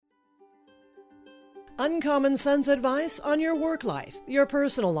Uncommon sense advice on your work life, your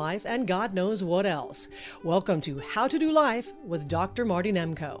personal life, and God knows what else. Welcome to How to Do Life with Dr. Marty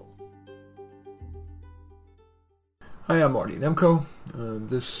Nemko. Hi, I'm Marty Nemko.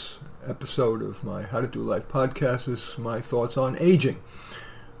 This episode of my How to Do Life podcast is my thoughts on aging.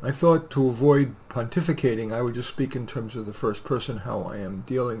 I thought to avoid pontificating, I would just speak in terms of the first person, how I am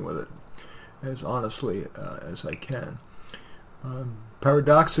dealing with it, as honestly as I can.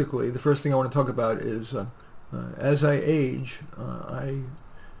 Paradoxically, the first thing I want to talk about is as I age, I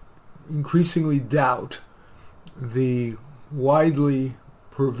increasingly doubt the widely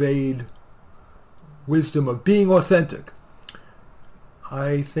pervade wisdom of being authentic.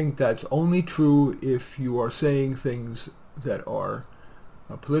 I think that's only true if you are saying things that are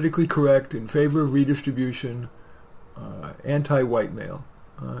politically correct, in favor of redistribution, anti-white male.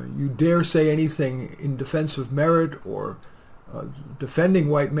 You dare say anything in defense of merit or defending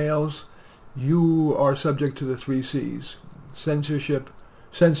white males, you are subject to the 3 C's: censorship,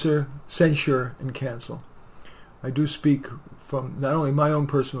 censor, censure, and cancel. I do speak from not only my own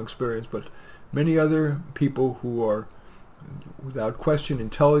personal experience, but many other people who are, without question,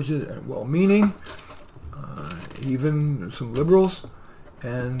 intelligent and well-meaning, even some liberals,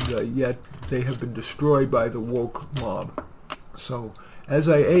 and yet they have been destroyed by the woke mob. So as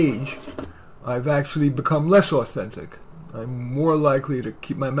I age, I've actually become less authentic. I'm more likely to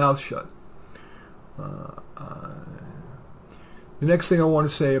keep my mouth shut. The next thing I want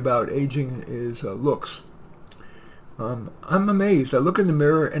to say about aging is looks. I'm amazed. I look in the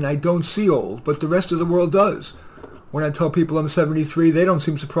mirror and I don't see old, but the rest of the world does. When I tell people I'm 73, they don't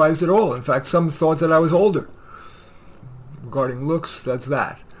seem surprised at all. In fact, some thought that I was older. Regarding looks, that's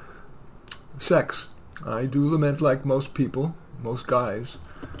that. Sex. I do lament, like most people, most guys.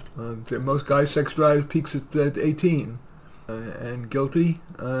 Most guys' sex drive peaks at 18. And guilty.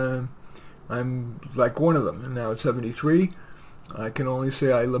 I'm like one of them. And now at 73, I can only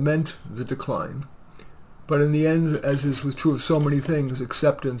say I lament the decline. But in the end, as is true of so many things,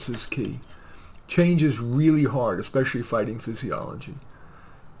 acceptance is key. Change is really hard, especially fighting physiology.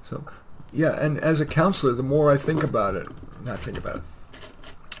 So, yeah, and as a counselor, the more I the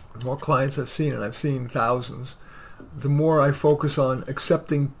more clients I've seen, and I've seen thousands, the more I focus on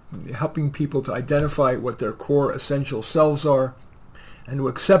accepting, helping people to identify what their core essential selves are, and to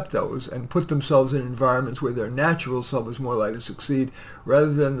accept those and put themselves in environments where their natural self is more likely to succeed,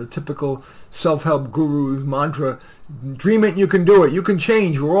 rather than the typical self-help guru mantra, dream it and you can do it, you can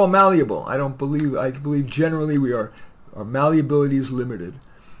change, we're all malleable. I believe generally our malleability is limited.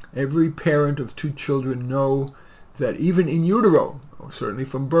 Every parent of 2 children know that even in utero, or certainly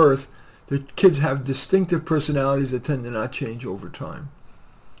from birth, the kids have distinctive personalities that tend to not change over time.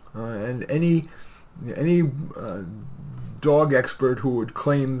 And any dog expert who would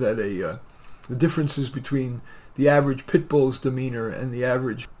claim that the differences between the average pit bull's demeanor and the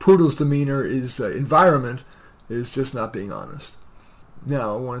average poodle's demeanor is environment is just not being honest.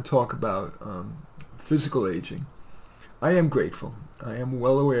 Now I want to talk about physical aging. I am grateful. I am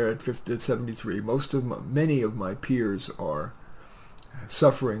well aware at 73, many of my peers are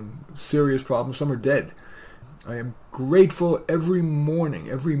suffering serious problems. Some are dead. I am grateful every morning,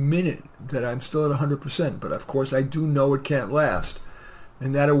 every minute, that I'm still at 100%. But of course, I do know it can't last.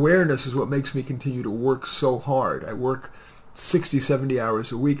 And that awareness is what makes me continue to work so hard. I work 60, 70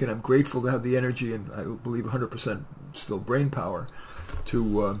 hours a week, and I'm grateful to have the energy, and I believe 100% still brain power,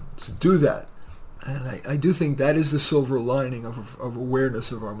 to do that. And I do think that is the silver lining of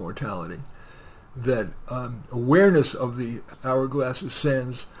awareness of our mortality. That awareness of the hourglass's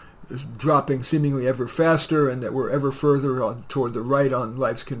sands is dropping seemingly ever faster, and that we're ever further toward the right on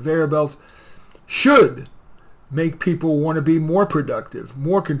life's conveyor belt, should make people want to be more productive,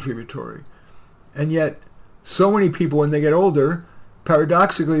 more contributory. And yet, so many people, when they get older,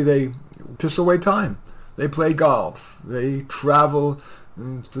 paradoxically, they piss away time. They play golf. They travel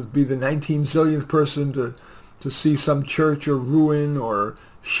to be the 19 zillionth person to see some church or ruin or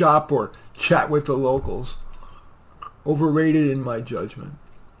shop or chat with the locals. Overrated in my judgment.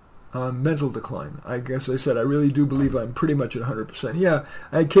 Mental decline. I guess I said I really do believe I'm pretty much at 100%. Yeah,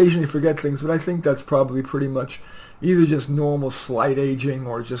 I occasionally forget things, but I think that's probably pretty much either just normal slight aging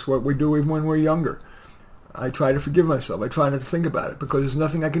or just what we do even when we're younger. I try to forgive myself. I try not to think about it because there's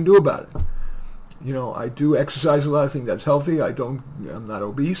nothing I can do about it. You know, I do exercise a lot. I think that's healthy. I'm not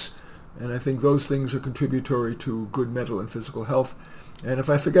obese. And I think those things are contributory to good mental and physical health. And if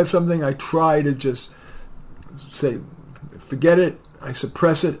I forget something, I try to just say, forget it, I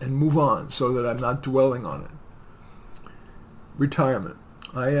suppress it and move on so that I'm not dwelling on it. Retirement.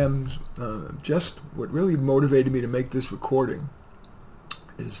 I am just, what really motivated me to make this recording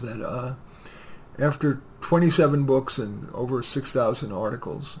is that After 27 books and over 6,000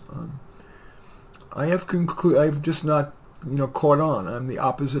 articles, I've just not, caught on. I'm the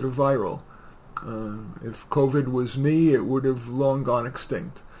opposite of viral. If COVID was me, it would have long gone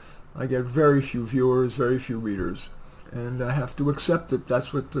extinct. I get very few viewers, very few readers, and I have to accept that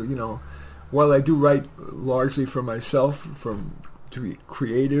that's what while I do write largely for myself, to be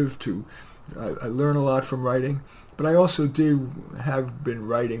creative, I learn a lot from writing, but I also have been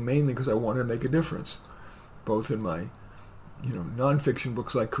writing mainly because I want to make a difference, both in my nonfiction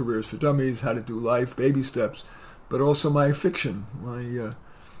books like Careers for Dummies, How to Do Life, Baby Steps, but also my fiction, my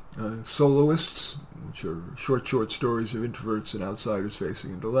Soloists, which are short stories of introverts and outsiders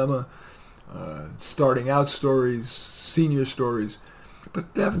facing a dilemma, starting out stories, senior stories,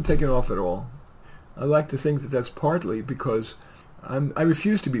 but they haven't taken off at all. I like to think that that's partly because I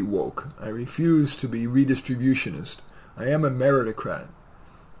refuse to be woke. I refuse to be redistributionist. I am a meritocrat,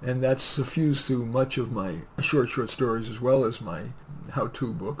 and that's suffused through much of my short stories as well as my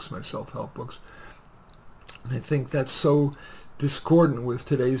how-to books, my self-help books. And I think that's so discordant with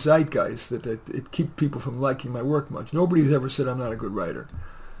today's zeitgeist that it keeps people from liking my work much. Nobody's ever said I'm not a good writer,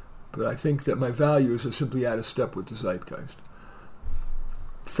 but I think that my values are simply out of step with the zeitgeist.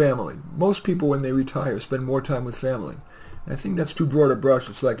 Family. Most people, when they retire, spend more time with family. I think that's too broad a brush.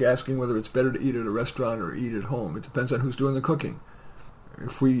 It's like asking whether it's better to eat at a restaurant or eat at home. It depends on who's doing the cooking.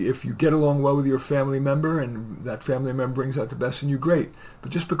 If you get along well with your family member and that family member brings out the best in you, great.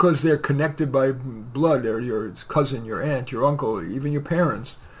 But just because they're connected by blood, or your cousin, your aunt, your uncle, even your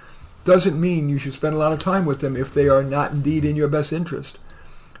parents, doesn't mean you should spend a lot of time with them if they are not indeed in your best interest.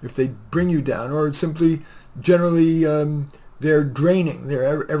 If they bring you down, or simply generally they're draining,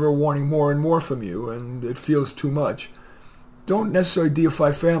 they're ever wanting more and more from you, and it feels too much. Don't necessarily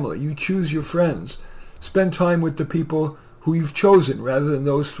deify family. You choose your friends. Spend time with the people who you've chosen rather than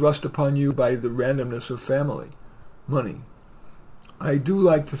those thrust upon you by the randomness of family. Money. I do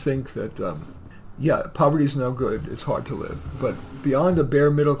like to think that, poverty is no good. It's hard to live. But beyond a bare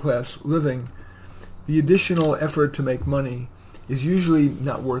middle class living, the additional effort to make money is usually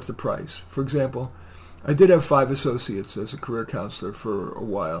not worth the price. For example, I did have 5 associates as a career counselor for a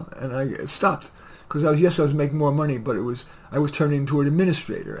while, and I stopped because I was making more money, but I was turning into an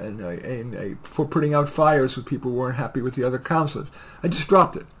administrator and for putting out fires with people who weren't happy with the other counselors. I just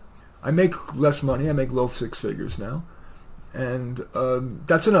dropped it. I make less money. I make low 6 figures now, and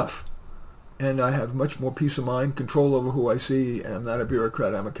that's enough. And I have much more peace of mind, control over who I see, and I'm not a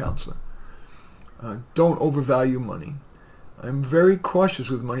bureaucrat. I'm a counselor. Don't overvalue money. I'm very cautious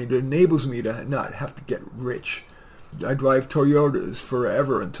with money that enables me to not have to get rich. I drive Toyotas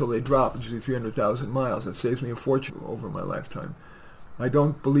forever until they drop, usually 300,000 miles. That saves me a fortune over my lifetime. I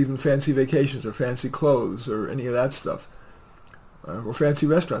don't believe in fancy vacations or fancy clothes or any of that stuff. Or fancy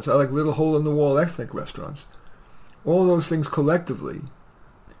restaurants. I like little hole-in-the-wall ethnic restaurants. All those things collectively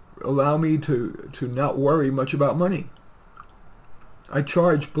allow me to not worry much about money. I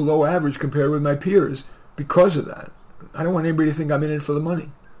charge below average compared with my peers because of that. I don't want anybody to think I'm in it for the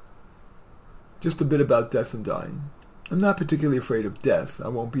money. Just a bit about death and dying. I'm not particularly afraid of death. I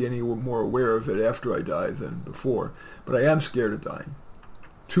won't be any more aware of it after I die than before, but I am scared of dying.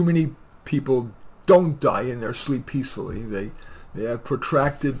 Too many people don't die in their sleep peacefully. They have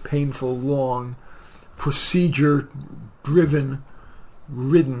protracted, painful, long, procedure-driven,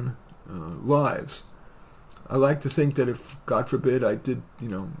 ridden lives. I like to think that if, God forbid, I did,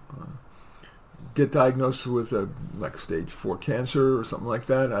 get diagnosed with like stage 4 cancer or something like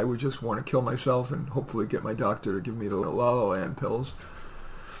that, I would just want to kill myself and hopefully get my doctor to give me the La La Land pills.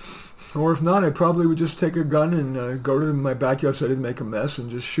 Or if not, I probably would just take a gun and go to my backyard so I didn't make a mess and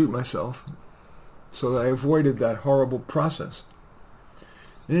just shoot myself so that I avoided that horrible process.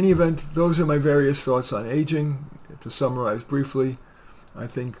 In any event, those are my various thoughts on aging. To summarize briefly, I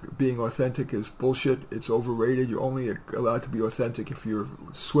think being authentic is bullshit. It's overrated. You're only allowed to be authentic if you're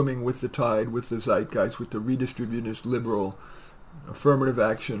swimming with the tide, with the zeitgeist, with the redistributionist, liberal, affirmative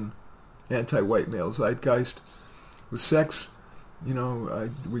action, anti-white male zeitgeist. With sex,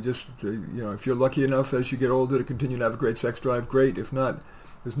 if you're lucky enough as you get older to continue to have a great sex drive, great. If not,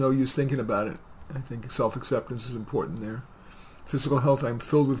 there's no use thinking about it. I think self-acceptance is important there. Physical health, I'm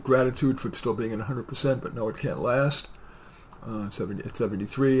filled with gratitude for still being at 100%, but no, it can't last. At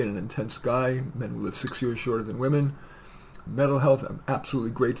 73 and an intense guy. Men will live 6 years shorter than women. Mental health, I'm absolutely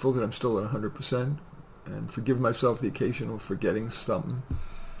grateful that I'm still at 100% and forgive myself the occasional forgetting something.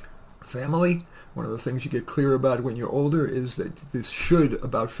 Family, one of the things you get clear about when you're older is that this should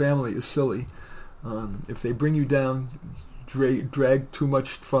about family is silly. If they bring you down, drag too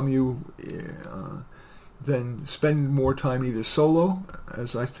much from you, then spend more time either solo,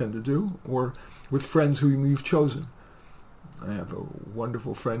 as I tend to do, or with friends whom you've chosen. I have a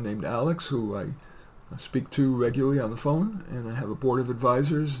wonderful friend named Alex who I speak to regularly on the phone, and I have a board of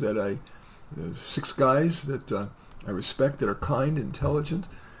advisors there's 6 guys that I respect that are kind, intelligent,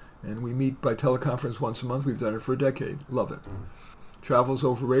 and we meet by teleconference once a month. We've done it for a decade. Love it. Travel's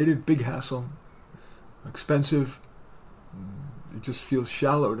overrated, big hassle, expensive. It just feels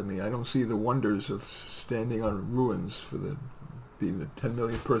shallow to me. I don't see the wonders of standing on ruins being the 10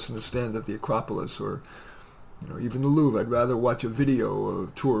 millionth person to stand at the Acropolis or even the Louvre. I'd rather watch a video of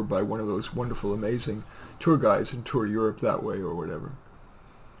a tour by one of those wonderful, amazing tour guides and tour Europe that way or whatever.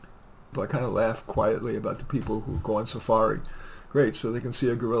 But I kind of laugh quietly about the people who go on safari. Great, so they can see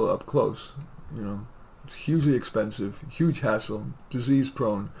a gorilla up close. It's hugely expensive, huge hassle,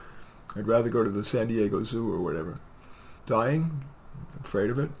 disease-prone. I'd rather go to the San Diego Zoo or whatever. Dying, I'm afraid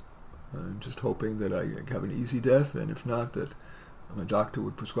of it. I'm just hoping that I have an easy death, and if not, that my doctor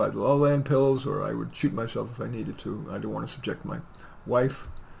would prescribe the Lowland pills, or I would shoot myself if I needed to. I don't want to subject my wife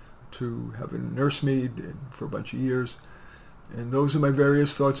to having nursed me for a bunch of years. And those are my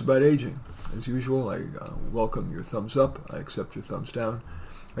various thoughts about aging. As usual, I welcome your thumbs up. I accept your thumbs down.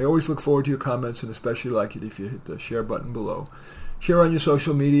 I always look forward to your comments, and especially like it if you hit the share button below. Share on your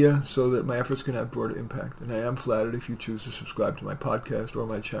social media so that my efforts can have broader impact. And I am flattered if you choose to subscribe to my podcast or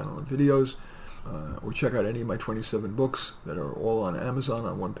my channel and videos, or check out any of my 27 books that are all on Amazon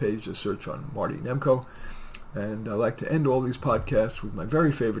on one page. Just search on Marty Nemko. And I like to end all these podcasts with my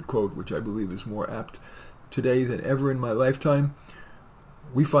very favorite quote, which I believe is more apt today than ever in my lifetime.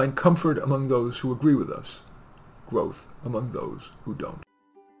 We find comfort among those who agree with us, growth among those who don't.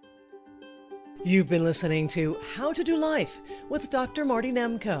 You've been listening to How to Do Life with Dr. Marty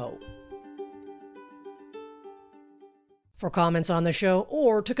Nemko. For comments on the show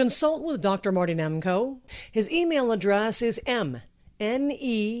or to consult with Dr. Marty Nemko, his email address is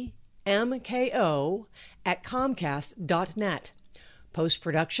mnemko@comcast.net.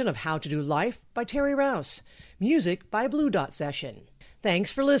 Post-production of How to Do Life by Terry Rouse. Music by Blue Dot Session.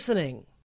 Thanks for listening.